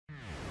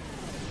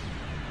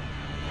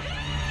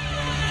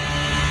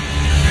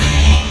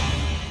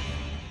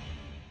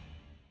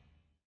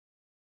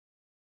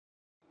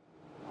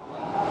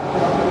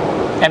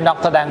I'm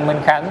Dr. Dang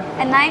Minh Khan.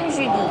 And I'm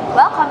Judy.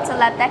 Welcome to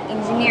Labtech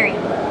Engineering.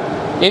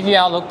 If you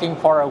are looking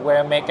for a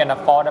well-made and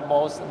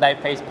affordable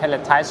die-face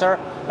pelletizer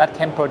that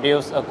can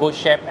produce a good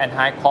shape and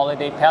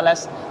high-quality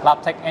pellets,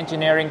 Labtech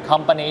Engineering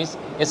companies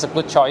is a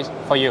good choice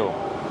for you.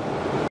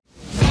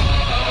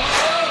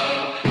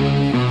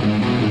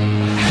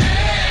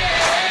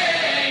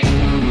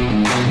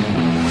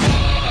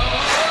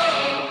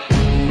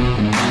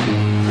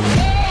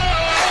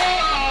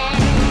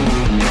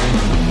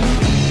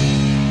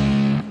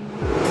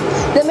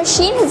 The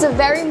machine has a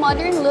very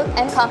modern look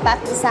and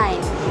compact design.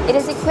 It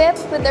is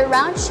equipped with a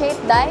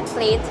round-shaped die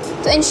plate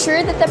to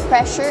ensure that the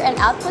pressure and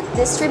output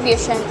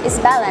distribution is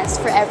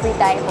balanced for every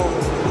die hole.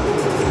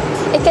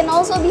 It can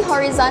also be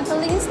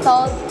horizontally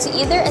installed to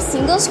either a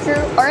single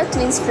screw or a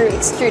twin screw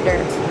extruder.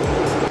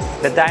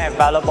 The die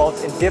available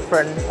in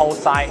different hole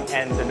size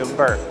and the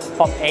number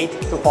from 8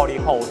 to 40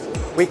 holes.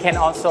 We can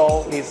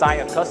also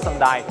design a custom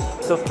die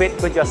to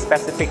fit with your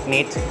specific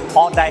need.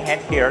 All die head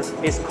here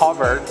is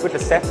covered with a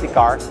safety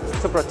guard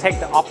to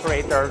protect the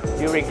operator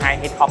during high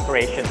heat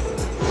operation.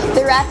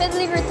 The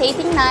rapidly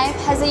rotating knife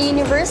has a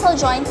universal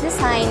joint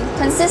design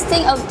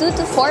consisting of 2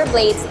 to 4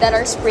 blades that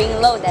are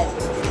spring-loaded.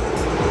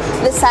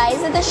 The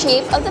size and the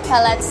shape of the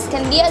pellets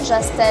can be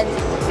adjusted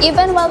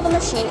even while the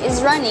machine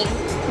is running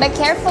by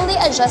carefully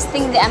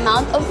adjusting the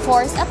amount of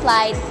force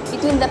applied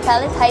between the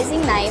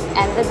pelletizing knife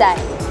and the die.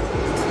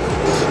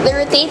 The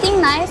rotating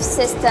knife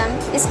system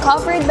is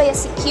covered by a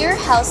secure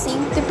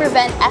housing to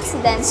prevent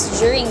accidents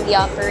during the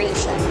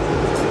operation.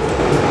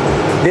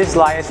 This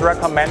line is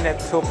recommended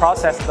to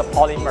process the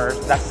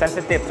polymers that's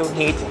sensitive to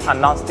heat and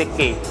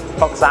non-sticky.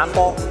 For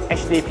example,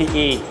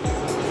 HDPE,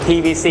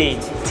 PVC,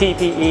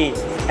 TPE,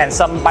 and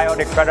some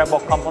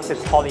biodegradable composite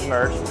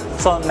polymers.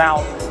 So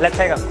now, let's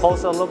take a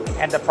closer look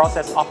at the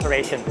process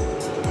operation.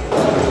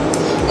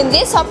 In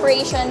this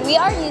operation, we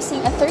are using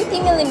a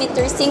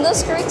 30mm single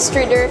screw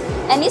extruder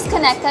and is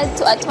connected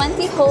to a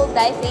 20-hole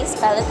die-face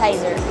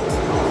pelletizer.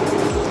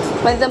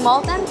 When the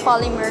molten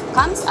polymer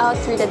comes out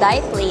through the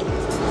die plate,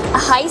 a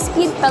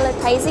high-speed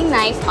pelletizing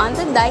knife on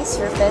the die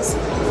surface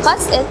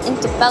cuts it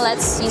into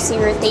pellets using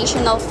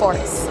rotational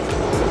force.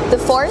 The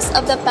force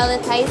of the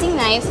pelletizing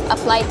knife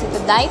applied to the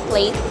die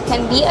plate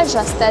can be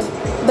adjusted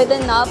by the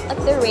knob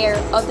at the rear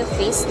of the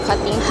face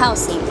cutting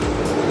housing.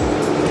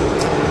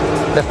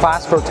 The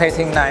fast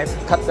rotating knife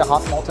cuts the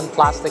hot molten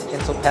plastic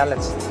into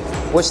pellets,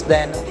 which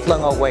then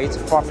flung away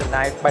from the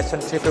knife by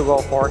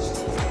centrifugal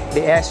force.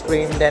 The air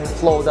stream then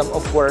flows them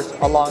upwards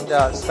along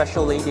the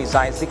specially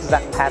designed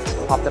zigzag path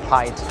of the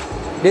pipe.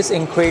 This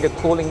increases the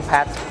cooling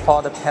path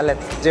for the pellet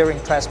during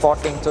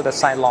transporting to the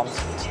silos,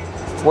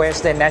 where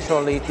they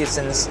naturally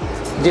descend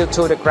due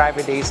to the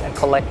gravities and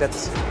collected.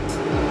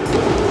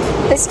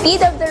 The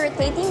speed of the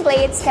rotating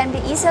blades can be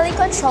easily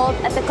controlled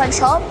at the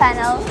control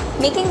panel,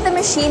 making the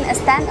machine a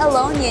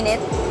stand-alone unit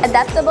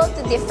adaptable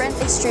to different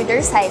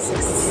extruder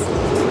sizes.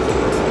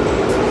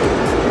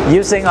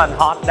 Using a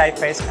hot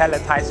die-face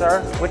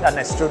pelletizer with an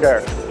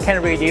extruder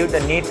can reduce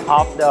the need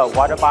of the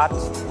water bath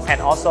and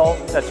also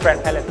the strain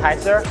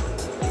pelletizer,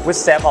 which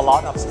saves a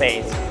lot of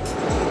space.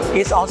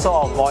 It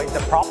also avoids the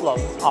problem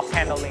of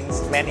handling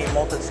many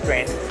molten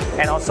strain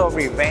and also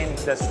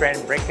prevents the strain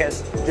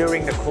breakage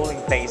during the cooling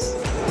phase.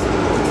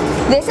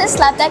 This is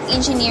Labtech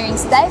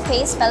Engineering's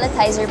die-face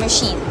pelletizer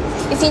machine.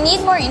 If you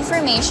need more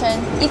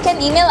information, you can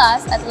email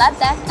us at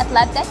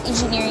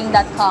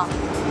labtech@labtechengineering.com.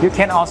 You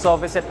can also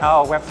visit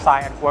our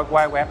website at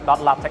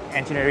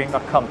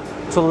www.labtechengineering.com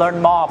to learn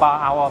more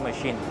about our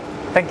machine.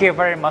 Thank you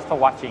very much for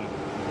watching.